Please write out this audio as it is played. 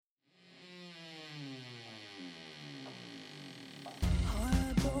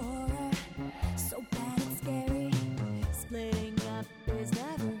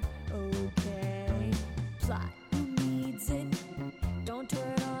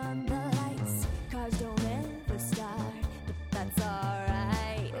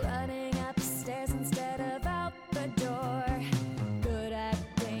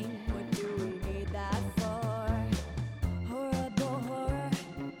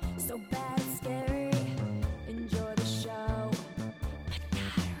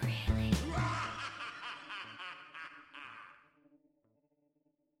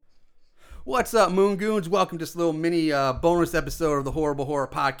What's up, Moon Goons? Welcome to this little mini bonus episode of the Horrible Horror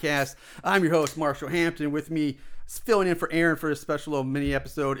Podcast. I'm your host, Marshall Hampton. With me, filling in for Aaron for this special little mini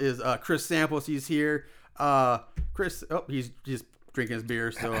episode is Chris Samples. He's here. Chris, he's just drinking his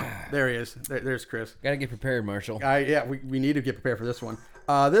beer, so there he is. There's Chris. Gotta get prepared, Marshall. We need to get prepared for this one.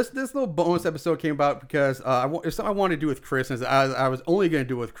 This little bonus episode came about because it's something I wanted to do with Chris, and I was only going to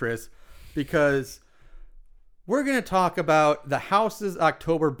do it with Chris because we're going to talk about The Houses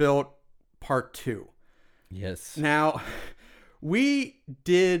October Built Part 2. Yes. Now, we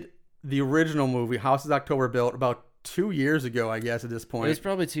did the original movie, Houses October Built, about 2 years ago, I guess, at this point. It was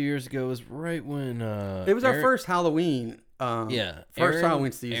probably 2 years ago. It was right when... it was our first Halloween.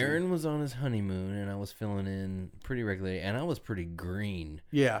 Halloween season. Aaron was on his honeymoon, and I was filling in pretty regularly, and I was pretty green.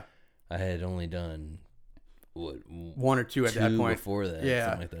 Yeah. I had only done, one or two at that point. Before that.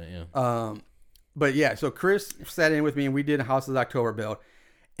 Yeah. Something like that, yeah. But yeah, so Chris sat in with me and we did Houses October Built.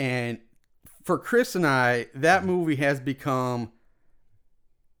 And for Chris and I, that movie has become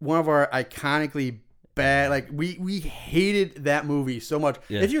one of our iconically bad, like we hated that movie so much.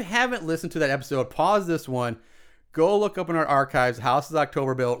 Yeah. If you haven't listened to that episode, pause this one, go look up in our archives, Houses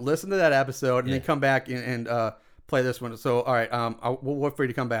October Built, listen to that episode, and then come back and play this one. So, all right, we'll wait for you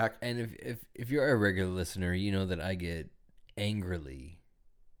to come back. And if you're a regular listener, you know that I get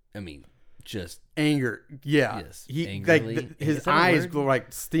just anger. Yeah. Yes. His eyes glow,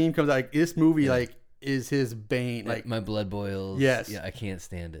 like steam comes out. Like this movie, is his bane. Like my blood boils. Yes. Yeah, I can't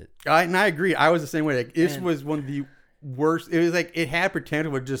stand it. I agree. I was the same way. Like this was one of the worst. It was like it had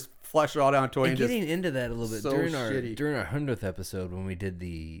potential to just flush it all down to it. And getting into that a little bit so during shitty. our 100th episode when we did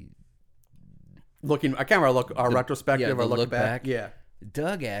the I can't remember our retrospective or look back. Yeah.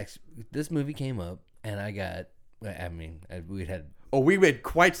 Doug asked. This movie came up, and I got. We had. Oh, we had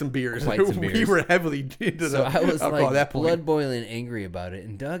quite some beers. We were heavily into so I was like that blood boiling angry about it.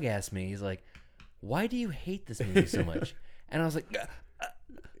 And Doug asked me, he's like, "Why do you hate this movie so much?" And I was like,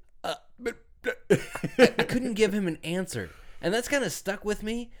 I couldn't give him an answer, and that's kind of stuck with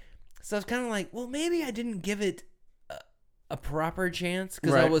me. So I was kind of like, well, maybe I didn't give it a proper chance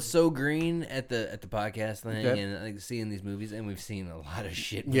because I was so green at the podcast thing and like seeing these movies, and we've seen a lot of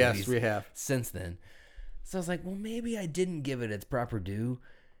shit movies. Yes, we have since then. So I was like, well, maybe I didn't give it its proper due.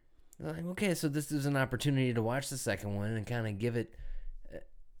 Like, okay, so this is an opportunity to watch the second one and kind of give it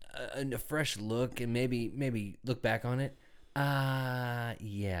a fresh look and maybe look back on it.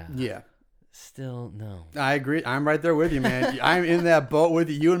 Yeah. Still, no. I agree. I'm right there with you, man. I'm in that boat with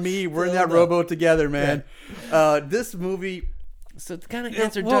you. You and me, we're in that rowboat together, man. Yeah. This movie... So to kind of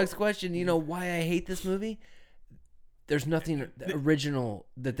answer Doug's question, why I hate this movie? There's nothing original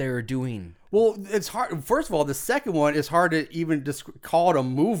that they were doing. Well, it's hard. First of all, the second one is hard to even call it a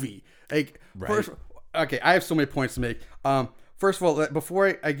movie. Like, right. I have so many points to make. First of all,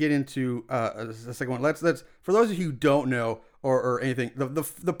 before I get into the second one, let's for those of you who don't know or anything,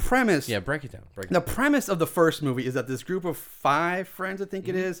 the premise. Yeah, break it down. The premise of the first movie is that this group of 5 friends, I think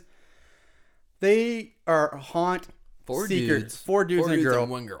it is, they are haunt seekers. Four dudes and a girl.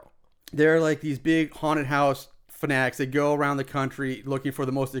 And one girl. They're like these big haunted house fanatics. They go around the country looking for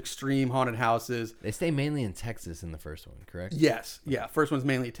the most extreme haunted houses. They stay mainly in Texas in the first one, correct? Yes. Yeah. First one's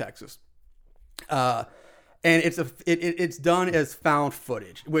mainly Texas. And it's done as found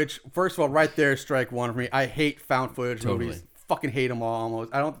footage, which first of all, right there, strike one for me. I hate found footage movies. Fucking hate them all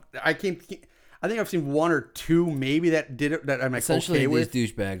almost. I think I've seen 1 or 2 maybe that did it that I'm like essentially okay with.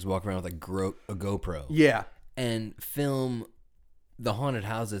 These douchebags walk around with a GoPro. Yeah. And film the haunted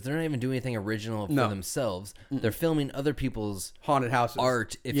houses. They're not even doing anything original for themselves. They're filming other people's haunted houses,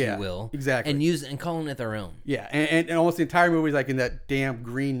 art, if you will, exactly, and calling it their own. Yeah, and almost the entire movie is like in that damn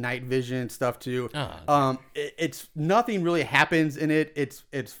green night vision stuff too. It's nothing really happens in it.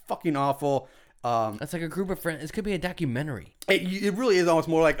 It's fucking awful. That's like a group of friends. It could be a documentary. It really is almost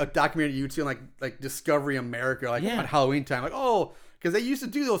more like a documentary you'd see on like Discovery America, like on Halloween time, like because they used to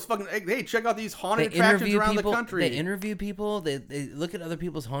do those fucking, hey, check out these haunted attractions around the country. They interview people. They look at other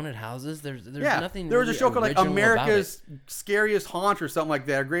people's haunted houses. There's nothing. There was really a show called like America's about Scariest Haunts or something like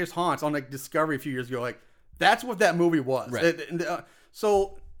that, or Greatest Haunts on like Discovery a few years ago. Like that's what that movie was. Right.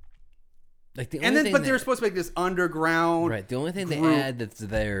 So. Like but they're supposed to make this underground. Right. The only thing they add that's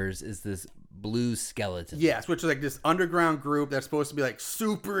theirs is this blue skeleton. Yes, which is like this underground group that's supposed to be like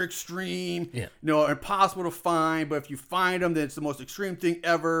super extreme. Yeah. Impossible to find. But if you find them, then it's the most extreme thing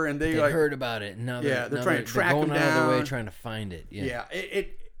ever. And they like, heard about it. Now they're trying to track them down. Out of the way trying to find it. Yeah.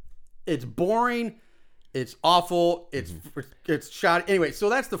 It's boring. It's awful. It's shot. Anyway, so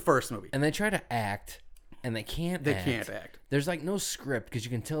that's the first movie. And they try to act and they can't act. There's like no script because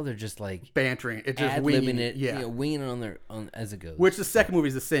you can tell they're just like bantering. It's just ad-libbing it, winging it on as it goes. Which the second movie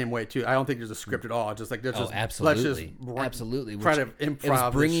is the same way too. I don't think there's a script at all. Just like there's just absolutely. Try to improv. It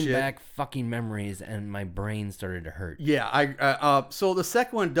was bringing back fucking memories, and my brain started to hurt. Yeah, so the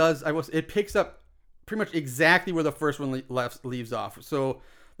second one it picks up pretty much exactly where the first one leaves off. So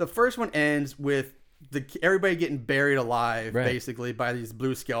the first one ends with everybody getting buried alive, basically, by these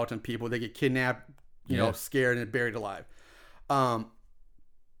blue skeleton people. They get kidnapped, scared, and buried alive. And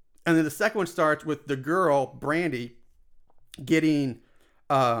then the second one starts with the girl, Brandy, getting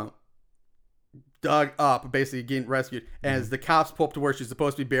dug up, basically getting rescued, as the cops pull up to where she's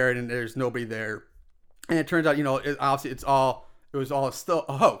supposed to be buried, and there's nobody there. And it turns out, obviously it was all still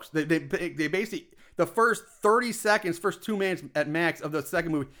a hoax. They basically, the first 30 seconds, first 2 minutes at max of the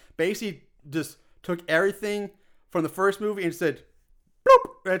second movie, basically just took everything from the first movie and said,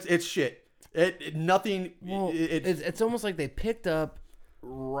 "Bloop, it's shit." Nothing. Well, it's almost like they picked up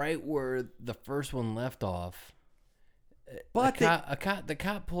right where the first one left off. But the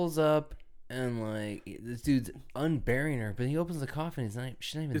cop pulls up and like this dude's unburying her, but he opens the coffin.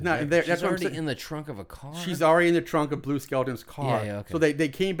 She's not even there. She's already in the trunk of a car. She's already in the trunk of Blue Skeleton's car. Yeah, okay. So they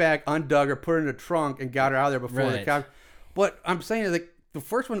came back, undug her, put her in the trunk, and got her out of there before the cop. What I'm saying is, like, the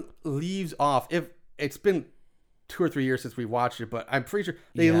first one leaves off. If it's been 2 or 3 years since we watched it, but I'm pretty sure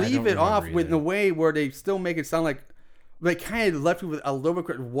they leave it off in a way where they still make it sound like they kind of left you with a little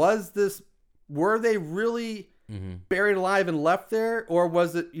bit. Were they really buried alive and left there, or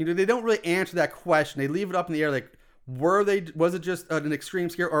was it? They don't really answer that question. They leave it up in the air. Like, was it just an extreme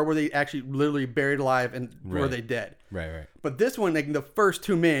scare, or were they actually literally buried alive and were they dead? Right. But this one, like, in the first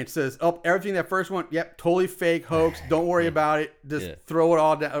 2 minutes, says, everything that first one, yep, totally fake, hoax. Don't worry about it. Just throw it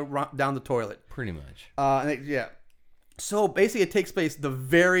all down the toilet. Pretty much. So basically, it takes place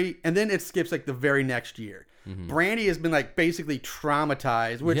and then it skips like the very next year. Brandy has been like basically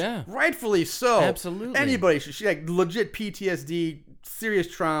traumatized, which rightfully so. Absolutely. Anybody she like legit PTSD, serious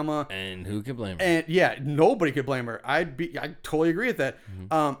trauma, and who could blame her? And nobody could blame her. I totally agree with that.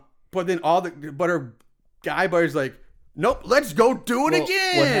 But then her guy buddy's like, nope, let's go do it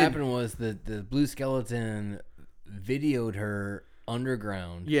again. What happened was the Blue Skeleton videoed her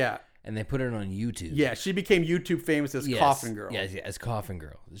underground. Yeah. And they put it on YouTube. Yeah, she became YouTube famous as Coffin Girl. Yeah, as Coffin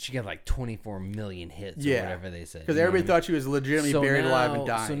Girl. She got like 24 million hits or whatever they said. Because everybody thought she was legitimately buried alive and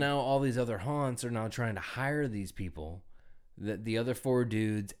dying. So now all these other haunts are now trying to hire these people, the other 4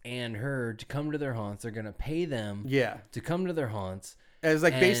 dudes and her, to come to their haunts. They're going to pay them to come to their haunts. As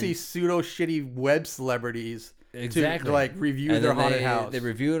like basically pseudo shitty web celebrities. Exactly. To like review their haunted house. They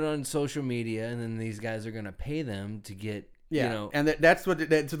review it on social media, and then these guys are going to pay them to get... and that's what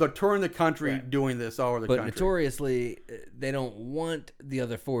so they're touring the country doing this all over the country. But notoriously, they don't want the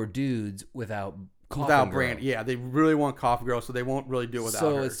other 4 dudes without Brandy. Yeah, they really want Coffin Girl, so they won't really do it without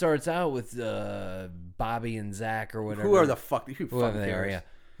her. So it starts out with Bobby and Zach or whatever. Whoever they are, yeah.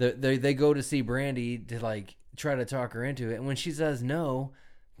 They go to see Brandy to like try to talk her into it, and when she says no,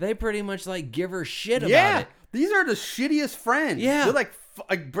 they pretty much like give her shit about it. These are the shittiest friends. Yeah, they're like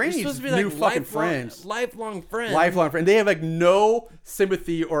Brandy's new fucking friends, lifelong friends. They have like no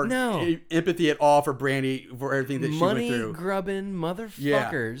sympathy or empathy at all for Brandy for everything that she went through. Money grubbing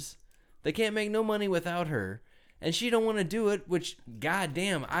motherfuckers. They can't make no money without her, and she don't want to do it. Which,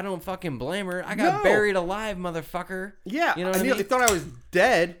 goddamn, I don't fucking blame her. I got buried alive, motherfucker. Yeah, I mean? They thought I was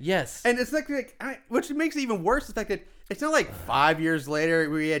dead. Yes, and it's which makes it even worse. The fact that it's not like 5 years later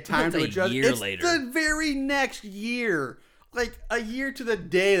we had time to adjust. It's the very next year. Like a year to the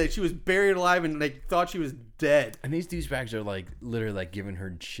day that she was buried alive and like thought she was dead. And these douchebags are like literally like giving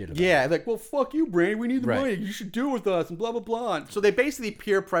her shit about it. Like, well, fuck you, Brandy. We need the money. You should do it with us and blah, blah, blah. So they basically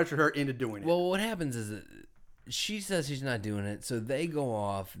peer pressured her into doing it. Well, what happens is that she says she's not doing it. So they go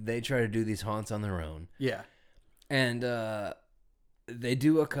off. They try to do these haunts on their own. Yeah. And they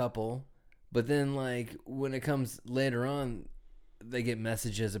do a couple. But then like when it comes later on, they get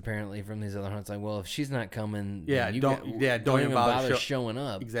messages apparently from these other haunts like, well, if she's not coming, don't even bother showing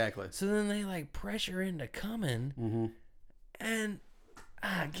up. Exactly. So then they like pressure into coming, and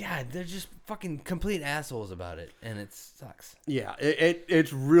God, they're just fucking complete assholes about it, and it sucks. Yeah,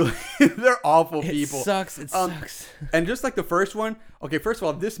 it's really they're awful people. It sucks. And just like the first one, okay, first of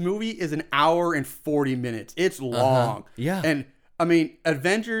all, this movie is an hour and 40 minutes. It's long. Yeah, and I mean,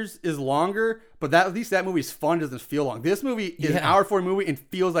 Avengers is longer, but at least that movie's fun, doesn't feel long. This movie is an hour 40 movie and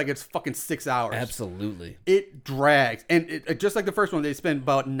feels like it's fucking 6 hours. Absolutely. It drags. And it just like the first one, they spend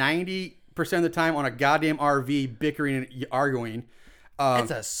about 90% of the time on a goddamn RV bickering and arguing. It's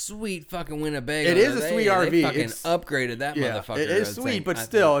a sweet fucking Winnebago. It is a sweet RV. They fucking upgraded that motherfucker. It is sweet, but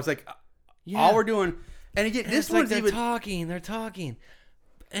still, it's like all we're doing. And again, And this it's like one's they're even talking.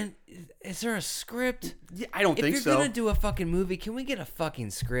 And is there a script? Yeah, I don't think If so. you're gonna do a fucking movie, can we get a fucking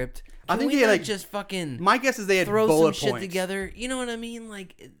script? Can I think we they not like just fucking My guess is they had throw bullet some points shit together. You know what I mean?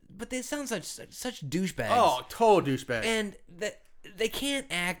 Like, but they sound such douchebags. Oh, total douchebag. And that they can't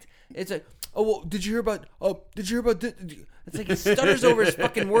act. It's like, oh well, did you hear about? Oh, did you hear about? It's like he stutters over his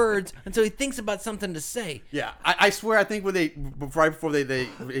fucking words until he thinks about something to say. Yeah, I swear, I think when right before they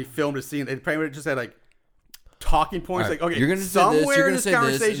filmed a scene, they probably just had like talking points, All right, like, okay, you're gonna say this, somewhere you're in gonna this say this,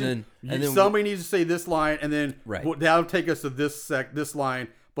 conversation, and then somebody needs to say this line, and then Right. that'll take us to this line.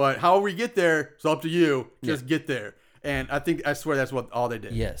 But how we get there, it's up to you. Just get there. And I swear that's what all they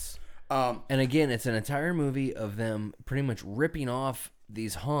did. Yes. And again, it's an entire movie of them pretty much ripping off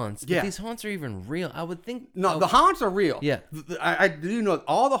these haunts. Yeah. But these haunts are even real. I would think. No, the haunts are real. Yeah. I do know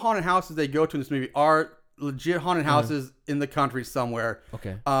all the haunted houses they go to in this movie are legit haunted houses in the country somewhere.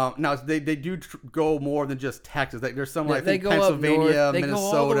 Okay. Now they do go more than just Texas. There's some like They go Pennsylvania, up north. They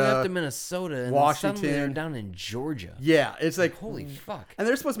Minnesota, go all the way up to Minnesota, and Washington. suddenly they're down in Georgia. Yeah, it's like Holy fuck! and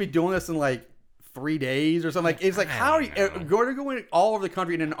they're supposed to be doing this in like 3 days or something. Like it's like I how do don't you going all over the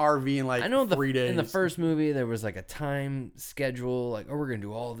country in an RV in like I know 3 days? in the first movie there was like a time schedule, like, oh, we're gonna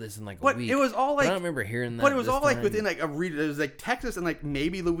do all this in like a But week. it was all But like I don't remember hearing that. But it was this all like time. within like a region. It was like Texas and like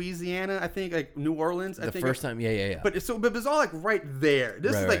maybe Louisiana. I think like New Orleans. the I think first time. Yeah. But it was all like right there.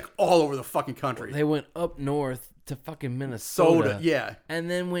 This is like all over the fucking country. They went up north to fucking Minnesota. Yeah. And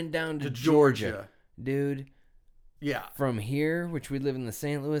then went down to Georgia. Dude, Yeah. from here, which we live in the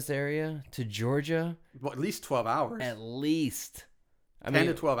St. Louis area, to Georgia, Well, at least 12 hours. at least. 10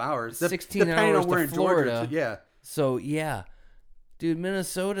 to 12 hours. 16 depending hours on where to in Florida. Georgia. Yeah. So, yeah. Dude,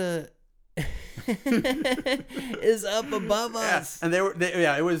 Minnesota is up above us. And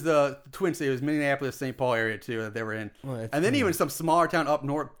it was the Twin Cities. It was Minneapolis, St. Paul area too that they were in. Well, and then even some smaller town up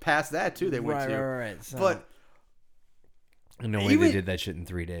north past that too they went to. Right. So, But no way even- they did that shit in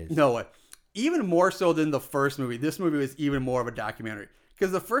 3 days. no way. Even more so than the first movie, this movie was even more of a documentary.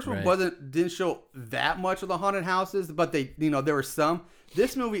 Because the first one Right. didn't show that much of the haunted houses, but there were some.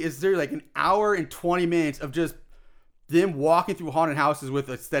 This movie is there like an hour and 20 minutes of just them walking through haunted houses with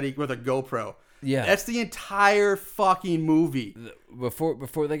a GoPro. Yeah. That's the entire fucking movie.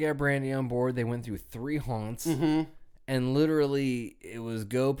 Before they got Brandy on board, they went through 3 haunts. Mm-hmm. And literally, it was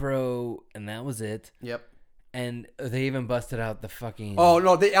GoPro, and that was it. Yep. And they even busted out the fucking Oh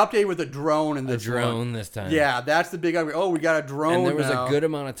no, they updated with a drone in the this drone one. this time. Yeah, that's the big upgrade. Oh, we got a drone. And there was now. a good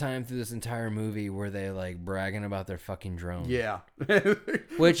amount of time through this entire movie where they like bragging about their fucking drone. Yeah.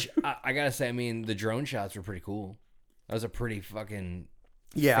 Which I gotta say, I mean, the drone shots were pretty cool. That was a pretty fucking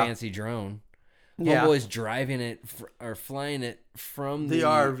fancy drone. Yeah. Homeboy's driving it or flying it from The the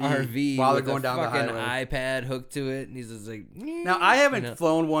RV while they're with going a down the fucking highway. iPad hooked to it, and he's just like. Now I haven't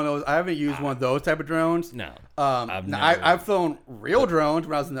flown one of those. I haven't used one of those type of drones. No. I've flown real drones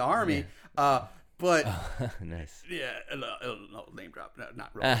when I was in the army. But Nice. yeah, no, name drop,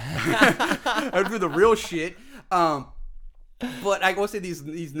 not real. I do the real shit. But I will say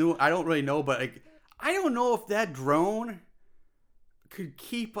these new. I don't really know, but I don't know if that drone could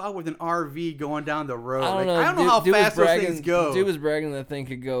keep up with an RV going down the road. I don't know. I don't know how fast those things go. Dude was bragging that thing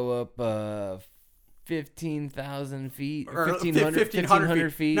could go up 15,000 feet or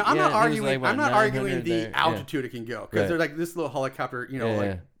 1,500 feet. Now I'm Yeah, not he was arguing. like, what, I'm not arguing 900 the there? altitude it can go because Right. they're like this little helicopter,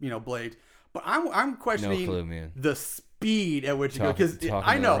 blades. But I'm questioning clue, man. the speed at which it goes Talking because to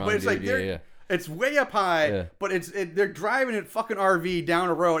I the know, wrong but it's like dude. Yeah. it's way up high, Yeah. but they're driving a fucking RV down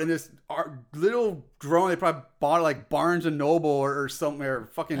a road in this little drone they probably bought at like Barnes and Noble or something or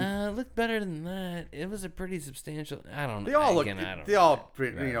fucking. It looked better than that. It was a pretty substantial. I don't know. They all look. Again, I don't They know. all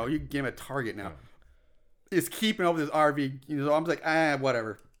pretty, you can give them a target now. Is keeping up with this RV. So I'm just like,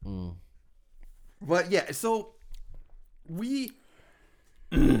 whatever. But yeah, so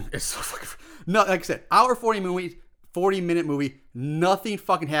it's so fucking no. Like I said, hour 40-minute movie. Nothing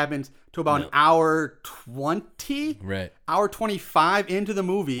fucking happens to about an hour 20, Right. hour 25 into the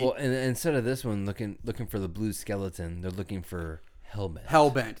movie. Well, and instead of this one looking for the blue skeleton, they're looking for Hellbent.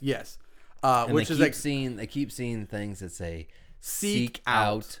 Hellbent, yes. And Which they is keep like seeing they keep seeing things that say Seek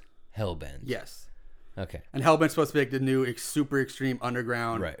out Hellbent. yes. Okay. And Hellbent's supposed to be like the new super extreme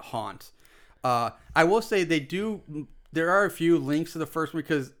underground Right. haunt. I will say there are a few links to the first one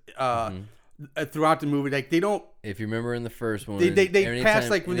because throughout the movie, like they don't. If you remember in the first one, They pass,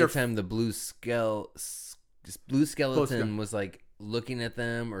 like, when they're- anytime the blue skeleton was like looking at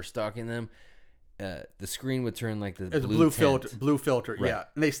them or stalking them, the screen would turn like the It's blue blue filter, Right. yeah.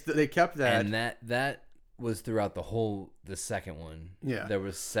 And they kept that. and that was throughout the second one. Yeah. There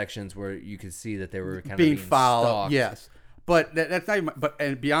was sections where you could see that they were kind being of being followed, stalked. yes. But that's not even. But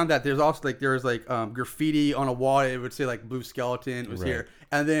and beyond that, there's also like graffiti on a wall. It would say like Blue Skeleton was here,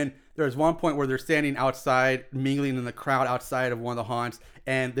 and then there's one point where they're standing outside, mingling in the crowd outside of one of the haunts,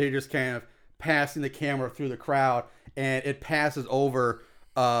 and they're just kind of passing the camera through the crowd, and it passes over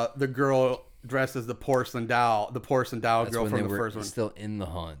the girl dressed as the porcelain doll girl from the first one. Still in the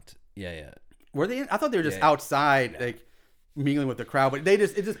haunt. Yeah. Were they in? I thought they were just outside, like mingling with the crowd, but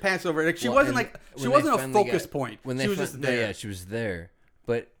it just passed over. Like she wasn't a focus point. She was just there. Yeah, she was there.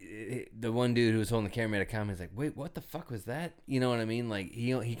 But the one dude who was holding the camera made a comment. He's like, "Wait, what the fuck was that?" You know what I mean? Like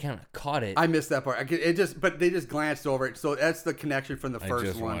he kind of caught it. I missed that part. But they just glanced over it. So that's the connection from the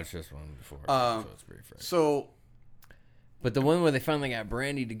first one. I just watched this one before, so it's pretty fresh. But the one where they finally got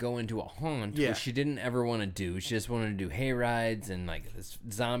Brandy to go into a haunt, which she didn't ever want to do. She just wanted to do hay rides and like this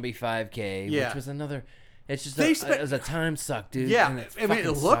zombie 5K, which was another. It's just it was a time suck, dude. Yeah, I mean,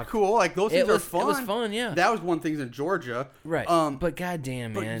 it looked cool. Like those things are fun. It was fun, yeah. That was one thing in Georgia, right? But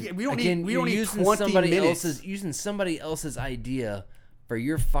goddamn, man, we don't need 20 minutes. Using somebody else's idea for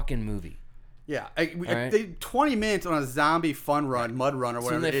your fucking movie. Yeah, 20 minutes on a zombie fun run, mud run, or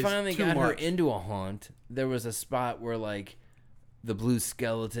whatever. So when they finally got her into a haunt, there was a spot where like the Blue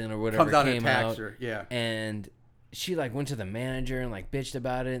Skeleton or whatever came out, and she like went to the manager and like bitched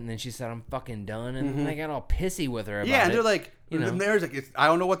about it, and then she said, "I'm fucking done," and they got all pissy with her about it. Yeah, and they're like, there's like, I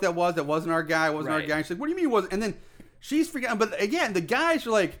don't know what that was. That wasn't our guy. It wasn't our guy. And she's like, what do you mean it wasn't? And then she's freaking. But again, the guys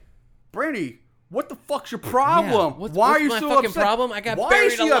are like, Brandy, what the fuck's your problem? Yeah. Why are you my so fucking upset? problem? I got Why buried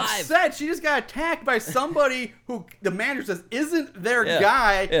is she alive. upset? She just got attacked by somebody who the manager says isn't their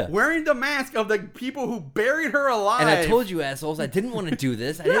guy, wearing the mask of the people who buried her alive. And I told you assholes, I didn't want to do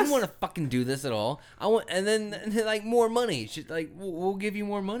this. I didn't want to fucking do this at all. And then like more money. She's like, we'll give you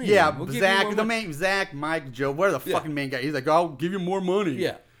more money. Yeah, we'll Zach, Mike, Joe, whatever the fucking main guy. He's like, I'll give you more money.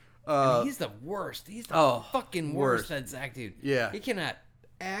 Yeah. And he's the worst. He's the fucking worst. That Zach dude. Yeah. He cannot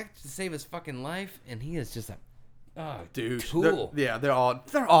act to save his fucking life, and he is just a dude tool. They're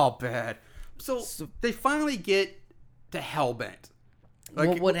all bad. So they finally get to Hellbent.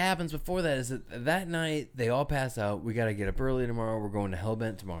 Like, what happens before that is that night they all pass out. We got to get up early tomorrow. We're going to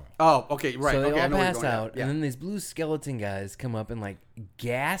Hellbent tomorrow. Oh, okay, right. So they all pass out, and then these Blue Skeleton guys come up and like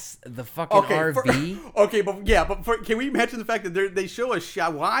gas the fucking RV. Can we mention the fact that they show a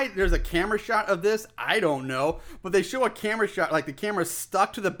shot? Why there's a camera shot of this? I don't know, but they show a camera shot like the camera's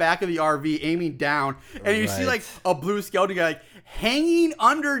stuck to the back of the RV, aiming down, and you see like a Blue Skeleton guy like hanging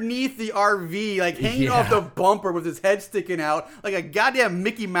underneath the RV, like hanging off the bumper with his head sticking out, like a goddamn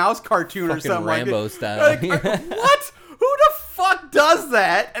Mickey Mouse cartoon fucking or something Rambo like style. Like, what? Who the fuck does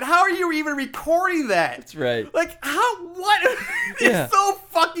that? And how are you even recording that? That's right. Like, how? What? It's so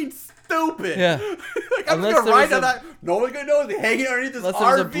fucking stupid. Yeah. Like, I'm just gonna ride on that. Nobody's gonna know. They're hanging underneath this RV. Unless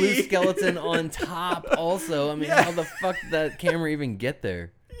there's a Blue Skeleton on top also. I mean, how the fuck did that camera even get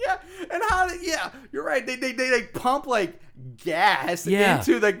there? Yeah. And how? Yeah, you're right. They like pump like gas into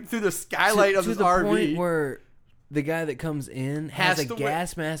through the skylight of this RV. To the point where the guy that comes in has a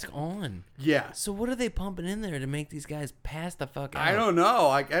gas mask on. Yeah. So what are they pumping in there to make these guys pass the fuck out? I don't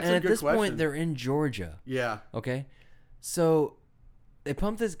know. That's a good question. At this point, they're in Georgia. Yeah. Okay. So they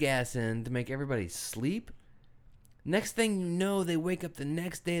pump this gas in to make everybody sleep. Next thing you know, they wake up the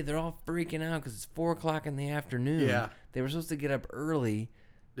next day. They're all freaking out because it's 4:00 in the afternoon. Yeah. They were supposed to get up early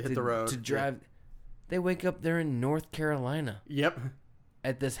to hit the road to drive. Yeah. They wake up. They're in North Carolina. Yep.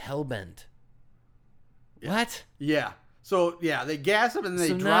 At this Hellbent. Yeah. What? Yeah. So they gas up and then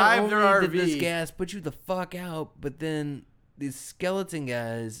they drive not only their RV. Did this gas put you the fuck out, but then these skeleton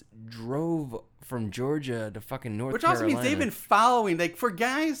guys drove from Georgia to fucking North Carolina. Which also means they've been following, like, for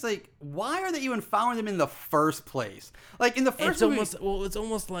guys, like, why are they even following them in the first place? Like, in the first movie... it's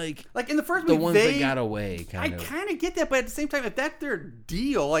almost like in the first movie, the ones that got away, kind of. I kind of get that, but at the same time, if that's their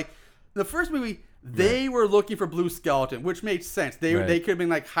deal, like, the first movie... They were looking for Blue Skeleton, which made sense. They could have been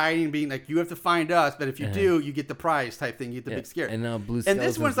like hiding, being like, "You have to find us, but if you do, you get the prize," type thing. You get the big scare. And now Blue Skeleton's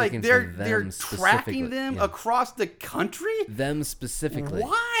this one's like they're tracking them across the country. Them specifically.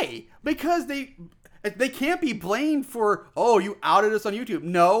 Why? Because they can't be blamed for you outed us on YouTube.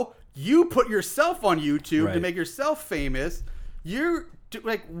 No, you put yourself on YouTube to make yourself famous. You're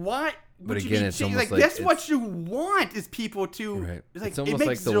like, why? But again, it's almost like that's what you want is people to. Right. It's, like, it's almost it makes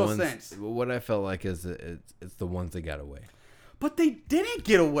like the zero ones. Sense. What I felt like is it's the ones that got away. But they didn't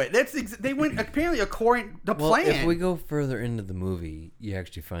get away. They went apparently according to plan. If we go further into the movie, you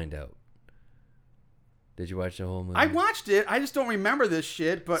actually find out. Did you watch the whole movie? I watched it. I just don't remember this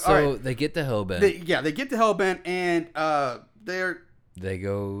shit. But so they get to Hellbent. They get to Hellbent, and They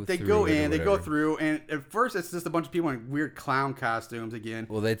go They through go it or in, they go whatever. through, and at first it's just a bunch of people in weird clown costumes again.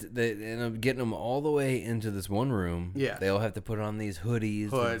 Well, they end up getting them all the way into this one room. Yeah. They all have to put on these hoodies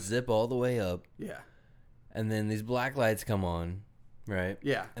that Hood. zip all the way up. Yeah. And then these black lights come on, right?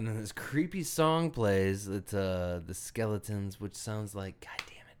 Yeah. And then this creepy song plays. It's the Skeletons, which sounds like, God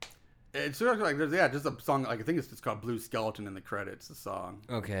damn it. It's sort of like, there's, just a song, like I think it's just called Blue Skeleton in the credits, the song.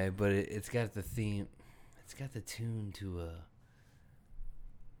 Okay, but it's got the theme. It's got the tune to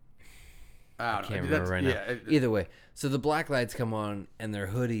I can't remember right now. Either way, so the black lights come on, and their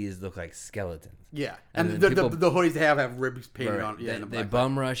hoodies look like skeletons. Yeah. And And then the people- hoodies they have ribs painted Right. on. Yeah. and the They black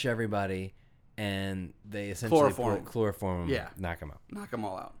bum rush everybody, and they essentially chloroform them, Yeah. knock them out. knock them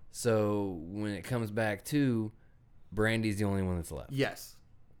all out. So when it comes back to, Brandy's the only one that's left. Yes.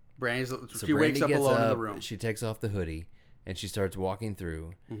 Brandy's, So she wakes Brandy up gets alone in the up, room. She takes off the hoodie, and she starts walking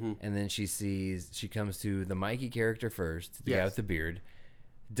through. Mm-hmm. And then she comes to the Mikey character first, the guy Yes. with the beard,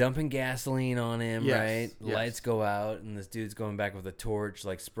 dumping gasoline on him, Yes, right? yes. Lights go out, and this dude's going back with a torch,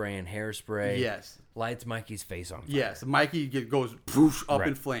 like spraying hairspray. Yes. Lights Mikey's face on fire. Yes. Mikey goes poof, up Right.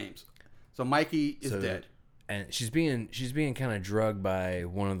 in flames. So Mikey is So- dead. And she's being kind of drugged by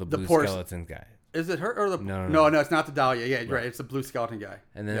one of the blue poor- skeleton guys. Is it her or the? No. No, it's not the Dahlia. Yeah, right. It's the blue skeleton guy.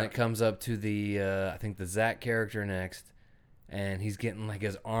 And then Yeah. it comes up to the I think the Zach character next, and he's getting like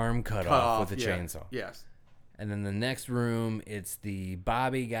his arm cut off with a yeah. chainsaw. Yes. And then the next room, it's the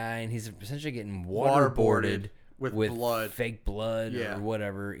Bobby guy, and he's essentially getting waterboarded with blood. fake blood Yeah. or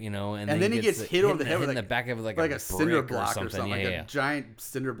whatever, you know. And then he gets hit over the head with in like- the back of like a cinder brick block or something, like Yeah. a giant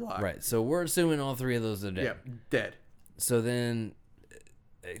cinder block. Right. So we're assuming all three of those are dead. Yeah, dead. So then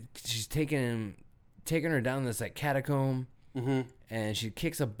she's taking her down this like catacomb, Mm-hmm. and she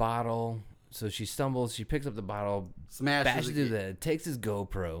kicks a bottle. So she stumbles. She picks up the bottle, Smashes bashes it. through the head, takes his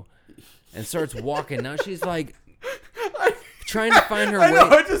GoPro, and starts walking. Now she's like trying to find her I know.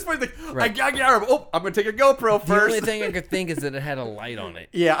 way. It's just funny. Like, Right. I gotta get out of. Oh, I'm gonna take a GoPro The only first. thing I could think is that it had a light on it.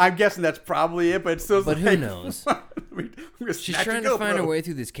 Yeah, I'm guessing that's probably it, but it's still. But who like, knows? I'm gonna She's snatch a trying to find her GoPro. way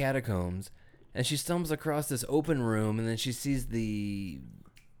through these catacombs, and she stumbles across this open room, and then she sees the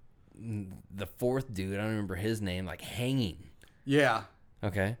fourth dude. I don't remember his name, like hanging. Yeah,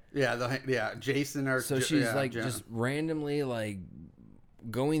 Okay. yeah, Jason or So she's yeah, like Jen. just randomly like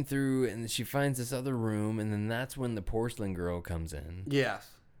going through, and she finds this other room, and then that's when the porcelain girl comes in, Yes.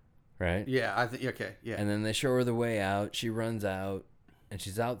 right? Yeah, I think okay. Yeah. And then they show her the way out. She runs out, and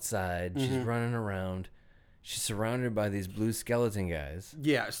she's outside. She's running around. She's surrounded by these blue skeleton guys.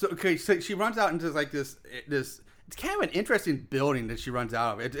 Yeah. So okay, so she runs out into like this. It's kind of an interesting building that she runs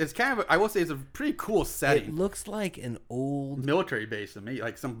out of. It's kind of I will say it's a pretty cool It setting. looks like an old. Military base to me,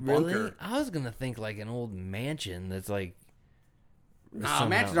 like some Really? bunker. I was gonna think like an old mansion that's like. Nah,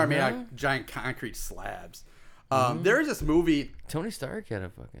 mansions are made out No? of giant concrete slabs. There is this movie. Tony Stark had a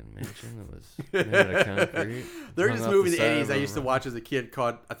fucking mansion that was made out of concrete. There's hung this off movie the in the side 80s of I a- used to watch as a kid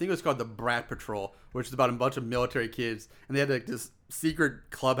called, I think it was called The Brat Patrol, which is about a bunch of military kids. And they had like this secret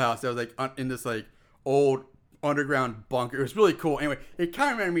clubhouse that was like in this like old underground bunker. It was really cool. Anyway, it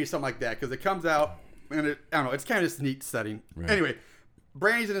kind of reminded me of something like that because it comes out and I don't know, it's kind of this neat setting. Right. Anyway,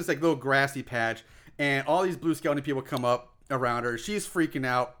 Brandy's in this like little grassy patch and all these blue skeleton people come up around her. She's freaking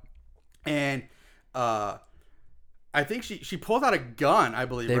out. And, I think she pulls out a gun, I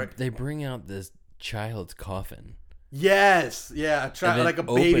believe, right? They bring out this child's coffin. Yes, yeah, And then like a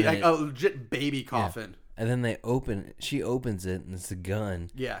baby, open like it. a legit baby coffin. And then she opens it, and it's a gun.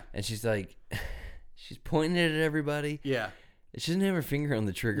 Yeah, And she's like, she's pointing it at everybody. yeah. She doesn't have her finger on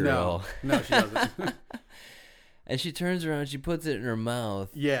the trigger at all. No, she doesn't. And she turns around, she puts it in her mouth,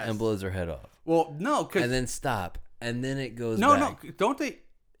 Yes. and blows her head off. Well, no, because And then stop. And then it goes no, back. don't they?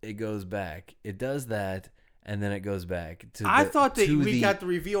 It goes back. It does that, and then it goes back. I thought that we the got the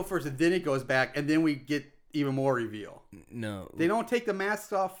reveal first, and then it goes back, and then we get even more reveal. No. They don't take the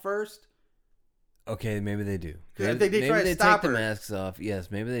masks off first. Okay, maybe they do. 'Cause Maybe, they maybe try to they stop take her. the masks off. Yes,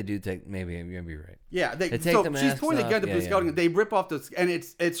 maybe they do take. Maybe you're right. Yeah, They take so the she's masks pointing the gun off, to yeah, Blue yeah. Skeleton. They rip off the, and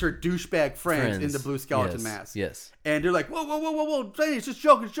it's her douchebag friends in the Blue Skeleton yes, mask. Yes. And they're like, whoa, Jane, it's just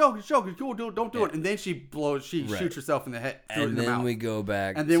joking, it's joking. Cool, don't do it. And then she Right. shoots herself in the head, through And the then mouth. we go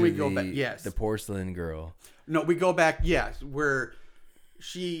back. And then to we go back, yes. The porcelain girl. No, we go back, yes, where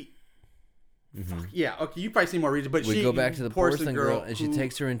she. Fuck, yeah, okay, you probably see more reasons, but We she go back to the porcelain girl, and she who-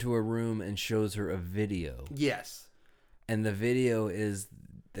 takes her into a room and shows her a video. Yes, And the video is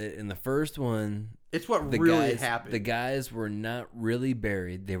that in the first one, it's what the really guys, happened. the guys were not really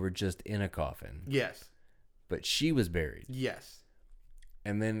buried; they were just in a coffin. Yes, But she was buried. yes,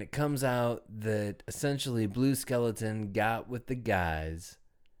 And then it comes out that essentially Blue Skeleton got with the guys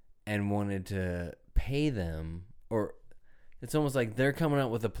and wanted to pay them, or It's almost like they're coming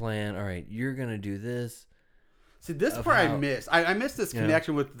up with a plan. All right, you're gonna do this. See, this part I missed. I missed this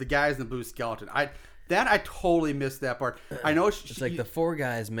connection with the guys in the blue skeleton. I totally missed that part. I know it's like the 4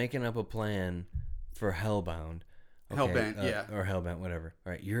 guys making up a plan for Hellbound. Okay? Hellbent, yeah. Or Hellbent, whatever.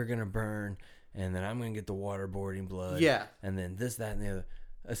 All right, you're going to burn, and then I'm going to get the waterboarding blood. Yeah. And then this, that, and the other.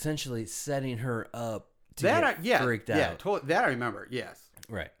 Essentially setting her up to that get freaked out. Yeah, totally, that I remember, yes.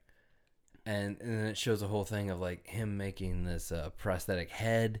 Right. And then it shows a whole thing of like him making this prosthetic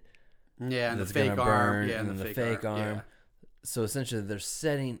head. Yeah, and the that's fake gonna arm. burn, Yeah, and then the fake arm. Yeah. So essentially they're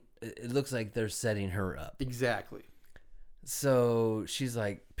setting, it looks like they're setting her up. Exactly. So she's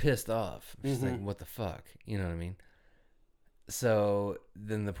like pissed off. She's like, what the fuck? You know what I mean? So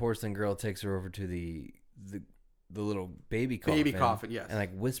then the porcelain girl takes her over to the little baby coffin. Baby coffin, yes. And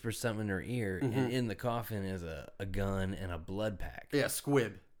like whispers something in her ear. And in the coffin is a gun and a blood pack. Yeah,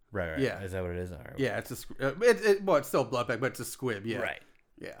 squib. Right. Yeah. Is that what it is? All right. Yeah, it's a well, it's still a blood pack, but it's a squib. Yeah. Right.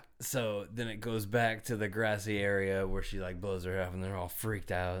 Yeah. So then it goes back to the grassy area where she like blows her up and they're all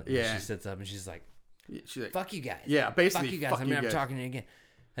freaked out. And Yeah. she sits up and she's like, She's like, fuck you guys. Yeah, basically, Fuck you guys. fuck I'm you never guys. talking to you again.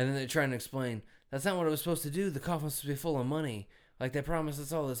 And then they're trying to explain, that's not what it was supposed to do. The coffin was supposed to be full of money. Like, they promised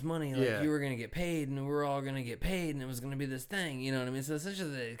us all this money. Like, you were going to get paid, and we're all going to get paid, and it was going to be this thing. You know what I mean? So, essentially,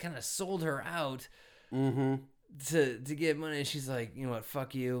 they kind of sold her out to get money. And she's like, you know what?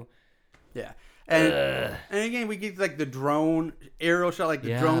 Fuck you. Yeah. And again, we get, like, the drone aerial shot. Like,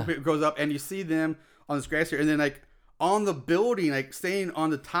 the drone goes up, and you see them on this grass here. And then, like, on the building, like, staying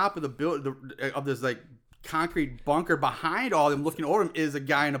on the top of the build of this, like, concrete bunker behind all of them, looking over them, is a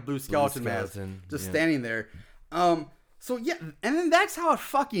guy in a blue skeleton mask. Just standing there. So yeah, and then that's how it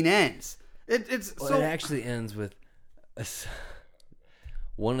fucking ends. It actually ends with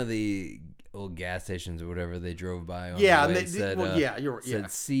one of the old gas stations or whatever they drove by. On yeah, the way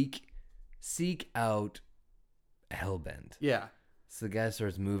said, said seek out Hellbent. Yeah. So the guy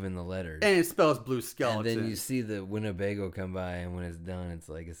starts moving the letters, and it spells blue skeleton. And then you see the Winnebago come by, and when it's done, it's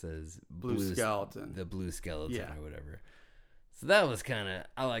like it says blue skeleton, the blue skeleton or whatever. So that was kind of,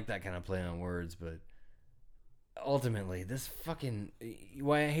 I like that kind of play on words, but. Ultimately, this fucking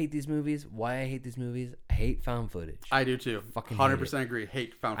why I hate these movies. I hate found footage. I do too. Fucking 100% agree.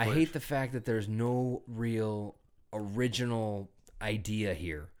 Hate found footage. I hate the fact that there's no real original idea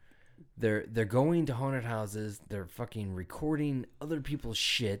here. They're going to haunted houses. They're fucking recording other people's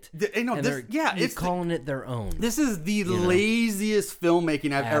shit. It's calling it their own. This is the laziest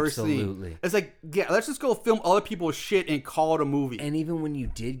filmmaking I've ever seen. It's like, let's just go film other people's shit and call it a movie. And even when you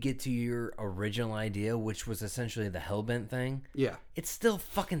did get to your original idea, which was essentially the Hellbent thing, it still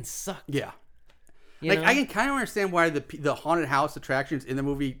fucking sucked. Yeah, I can kind of understand why the haunted house attractions in the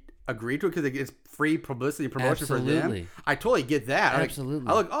movie agreed to it because it's free publicity and promotion for them. I totally get that.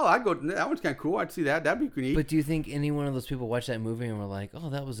 Absolutely. I'd go, that one's kind of cool. I'd see that. That'd be neat. But do you think any one of those people watched that movie and were like,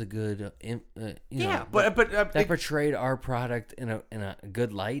 "Oh, that was a good, that portrayed our product in a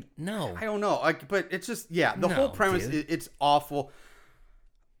good light"? No, I don't know. But it's just the whole premise. It's awful.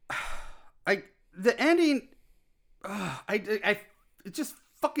 The ending. It's just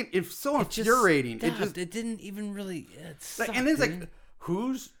fucking. It's so infuriating. It didn't even really. And it's like,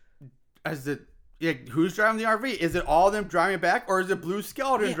 who's driving the RV? Is it all of them driving it back, or is it Blue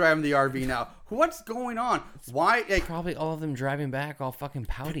Skeleton driving the RV now? What's going on? Why? Probably all of them driving back, all fucking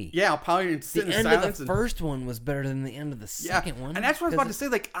pouty. Yeah, pouty and sitting in silence. The end of the first one was better than the end of the second one. And that's what I was about to say.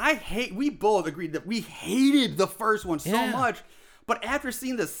 Like, we both agreed that we hated the first one so much, but after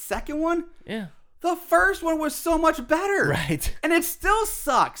seeing the second one, the first one was so much better. Right. And it still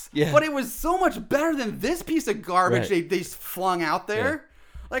sucks. Yeah. But it was so much better than this piece of garbage they flung out there. Yeah.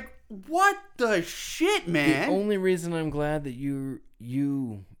 Like, what the shit, man? The only reason I'm glad that you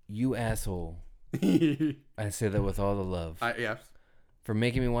asshole, I say that with all the love. Yes. For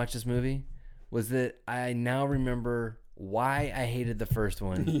making me watch this movie was that I now remember why I hated the first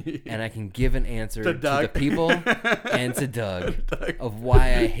one, and I can give an answer to the people and to Doug of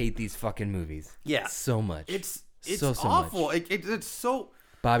why I hate these fucking movies. Yeah. So much. It's so awful. It's so...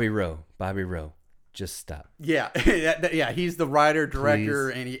 Bobby Rowe. Just stop. Yeah. He's the writer, director,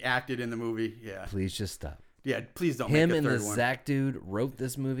 and he acted in the movie. Yeah. Please just stop. Yeah, please don't make a and third the one. Zach dude wrote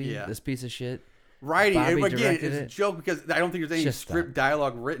this movie, this piece of shit. Writing. Again, it's a joke because I don't think there's any script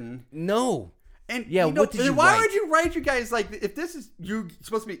dialogue written. No. And what did you why write? would you write, you guys, like, if this is you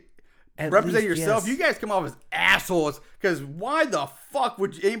supposed to be representing yourself, you guys come off as assholes, because why the fuck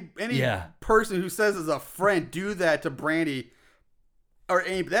would any person who says as a friend do that to Brandy? Or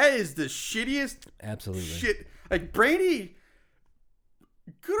that is the shittiest shit. Like, Brandy,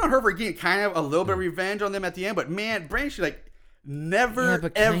 good on her for getting kind of a little bit of revenge on them at the end, but man, Brandy should never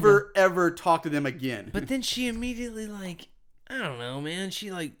ever talk to them again. But then she immediately I don't know, man. She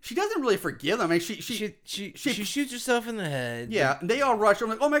doesn't really forgive them. I mean, she shoots herself in the head. Yeah, and they all rush. I'm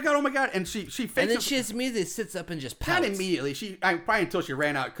like, oh my god, and she fakes. And then she immediately sits up and just pouts. Not immediately. Probably until she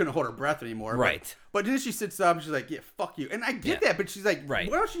ran out, couldn't hold her breath anymore. Right. But then she sits up and she's like, yeah, fuck you. And I get that, but she's like, right.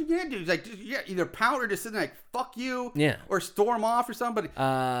 What else are you gonna do? She's like, either pout or just sit there like, fuck you. Yeah. Or storm off or something.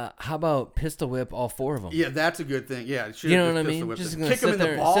 How about pistol whip all 4 of them? Yeah, that's a good thing. Yeah. You know what I mean? Just gonna sit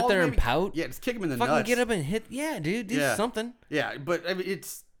there and pout. Yeah, just kick him in the fucking nuts. Get up and hit. Yeah, dude, do something. Yeah, but I mean,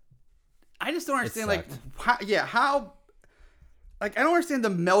 I just don't understand, how. Like, I don't understand the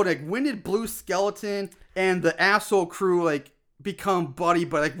meld. Like, when did Blue Skeleton and the Asshole Crew become buddy?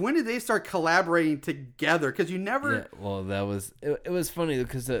 But when did they start collaborating together? Because you never. Yeah, well, that was it. Was funny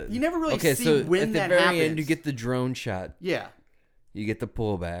because you never really see so when that at the very happens. end, you get the drone shot. Yeah. You get the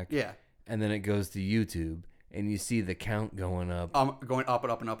pullback. Yeah. And then it goes to YouTube, and you see the count going up. Going up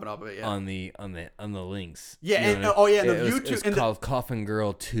and up and up and up. Yeah. On the links. Yeah. You know and the it YouTube. It's called Coffin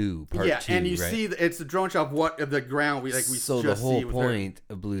Girl 2 Part 2. Yeah, and you see it's the drone shot of the ground. So the whole point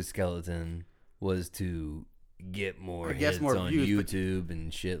of Blue Skeleton was to get more hits on views, YouTube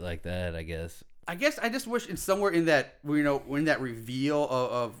and shit like that. I guess I just wish somewhere in that in that reveal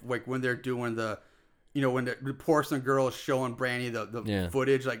of when they're doing the. When the porcelain girl is showing Brandy the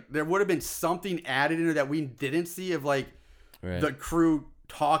footage, there would have been something added in there that we didn't see of the crew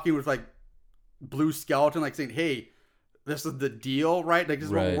talking with Blue Skeleton, saying, "Hey, this is the deal, right? This is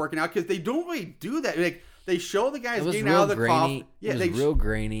what we're working out." Because they don't really do that. They show the guys getting out of the coffin. Yeah, it was real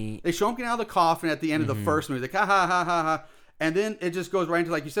grainy. They show them getting out of the coffin at the end of the first movie. Ha ha ha ha ha. And then it just goes right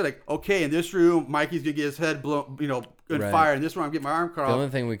into, like you said, okay, in this room, Mikey's gonna get his head blown, in fire. In this room, I'm getting my arm cut off. The only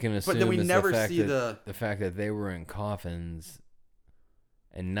thing we can assume then we is never see the fact that they were in coffins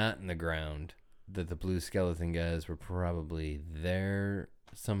and not in the ground. That the Blue Skeleton guys were probably there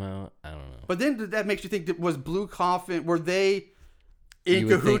somehow. I don't know. But then that makes you think: was Blue Coffin? Were they in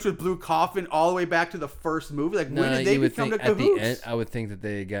cahoots with Blue Coffin all the way back to the first movie? When did they become the cahoots? At the end, I would think that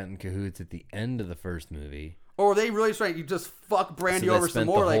they had gotten cahoots at the end of the first movie. Or were they really trying to just fuck Brandy over some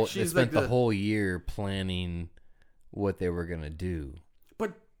more? They spent the whole year planning what they were gonna do.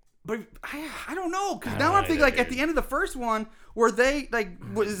 But I don't know, because now I'm thinking at the end of the first one, where they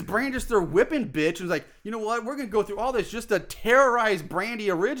was Brandy just their whipping bitch and was like, you know what, we're gonna go through all this just to terrorize Brandy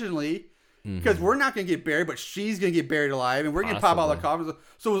originally. Because we're not going to get buried, but she's going to get buried alive, and we're going to pop out of the coffins.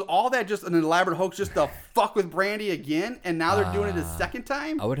 So was all that just an elaborate hoax just to fuck with Brandy again, and now they're doing it a second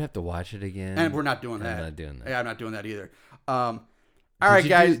time? I would have to watch it again. And we're not doing that. I'm not doing that. Yeah, I'm not doing that either. All right,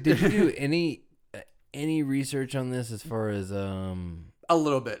 guys. Did you do any research on this as far as... A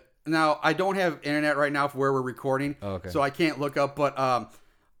little bit. Now, I don't have internet right now for where we're recording, so I can't look up, but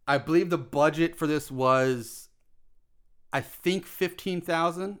I believe the budget for this was... I think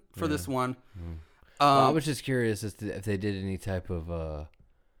 $15,000 for this one. I was just curious as to if they did any type of.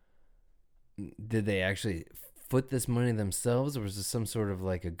 Did they actually foot this money themselves, or was this some sort of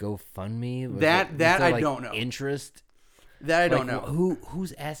a GoFundMe? Was I don't know. Interest. That I don't know.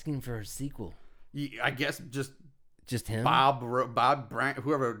 Who's asking for a sequel? I guess just him. Bob Bryant,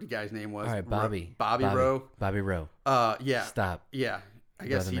 whoever the guy's name was. All right, Bobby Rowe. Bobby Rowe. Yeah. Stop. Yeah, I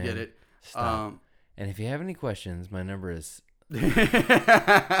guess he did it. Stop. And if you have any questions, my number is... and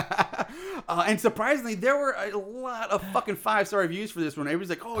surprisingly, there were a lot of fucking 5-star reviews for this one. Everybody's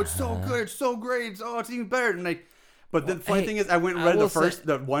like, "Oh, it's so good, it's so great, it's even better." And but the funny thing is, I went and read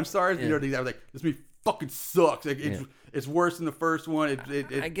the 1 stars. I was like, "This movie fucking sucks. It's worse than the first one."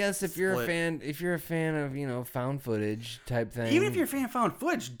 I guess if you're a fan of found footage type thing, even if you're a fan of found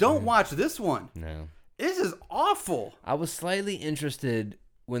footage, don't watch this one. No, this is awful. I was slightly interested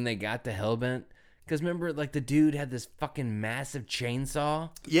when they got to Hellbent. Because remember, the dude had this fucking massive chainsaw.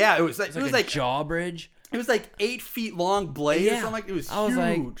 Yeah, it was like Jawbridge. It was 8 feet long blade. Yeah. Or something. It was huge. I was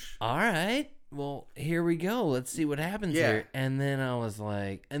like, all right, well, here we go. Let's see what happens here. And then I was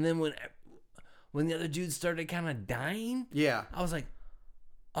like, and then when the other dude started kind of dying, I was like,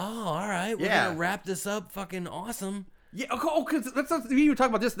 oh, all right, we're gonna wrap this up. Fucking awesome. Yeah. Because we even talk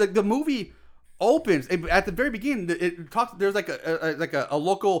about this. The movie opens at the very beginning. It talks. There's a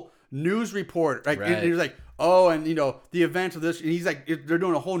local news report, right? And he's like, oh, and the events of this, and he's like, they're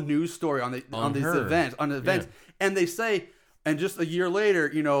doing a whole news story on the events, and they say, and just a year later,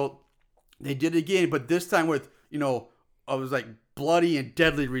 they did it again, but this time with, it was bloody and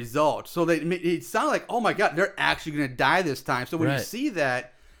deadly results. So it sounded like, oh my god, they're actually gonna die this time. So when you see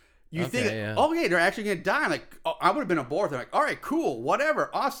that, you think, they're actually gonna die. I'm like, oh, I would have been aboard. They're like, all right, cool, whatever,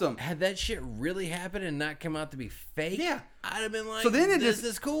 awesome. Had that shit really happened and not come out to be fake, I'd have been like, so then this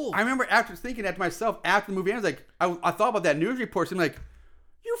is cool. I remember thinking that to myself after the movie ends, I thought about that news report, and I'm like,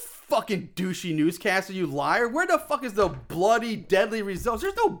 You fucking douchey newscaster, you liar. Where the fuck is the bloody, deadly results?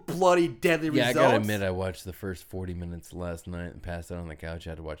 There's no bloody, deadly results. I gotta admit, I watched the first 40 minutes last night and passed out on the couch.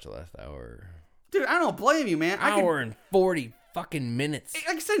 I had to watch the last hour. Dude, I don't blame you, man. Hour and 40 fucking minutes.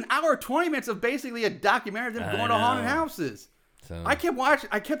 Like I said, an hour 20 minutes of basically a documentary of them going to haunted houses. So, I kept watching.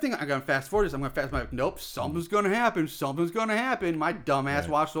 I kept thinking, I'm going to fast forward this. I'm going to fast forward. Nope, something's going to happen. Something's going to happen. My dumbass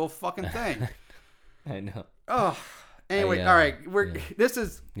watched the whole fucking thing. I know. Oh, anyway, all right. This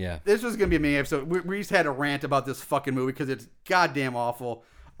was going to be a mini episode. We just had a rant about this fucking movie because it's goddamn awful.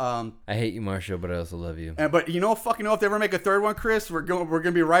 I hate you, Marshall, but I also love you. But if they ever make a third one, Chris, we're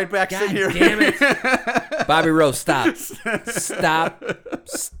gonna be right back sitting here. Damn it, Bobby Rose, stop.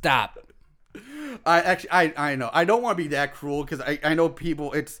 I know. I don't want to be that cruel because I know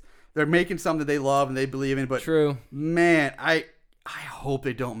people. They're making something they love and they believe in. But true, man, I hope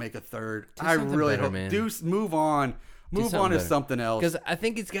they don't make a third. I really hope. Move on. Move on to something else. Because I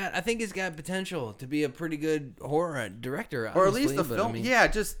think it's got potential to be a pretty good horror director, or at least a film.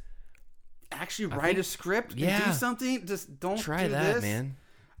 Just actually write a script and do something. Just don't try do that, this. man.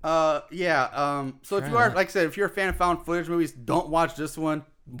 So if you are, like I said, if you're a fan of found footage movies, don't watch this one.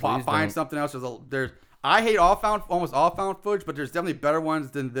 Find something else. I hate almost all found footage, but there's definitely better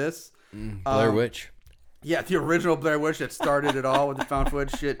ones than this. Blair Witch. Yeah, the original Blair Witch that started it all with the found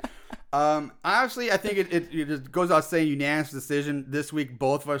footage shit. Honestly, I think it just goes out saying unanimous decision this week.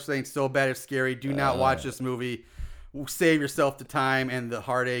 Both of us saying so bad it's scary. Do not watch this movie. Save yourself the time and the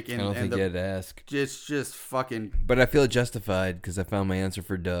heartache. And, I don't think you had to ask. Just fucking. But I feel justified because I found my answer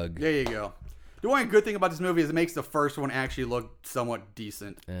for Doug. There you go. The one good thing about this movie is it makes the first one actually look somewhat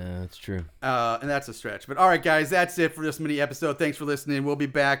decent. Yeah, that's true. And that's a stretch. But all right, guys, that's it for this mini episode. Thanks for listening. We'll be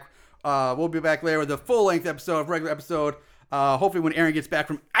back. Later with a full-length episode, regular episode. Hopefully when Aaron gets back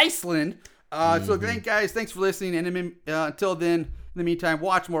from Iceland. So thanks for listening. And until then, in the meantime,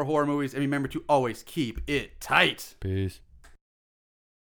 watch more horror movies and remember to always keep it tight. Peace.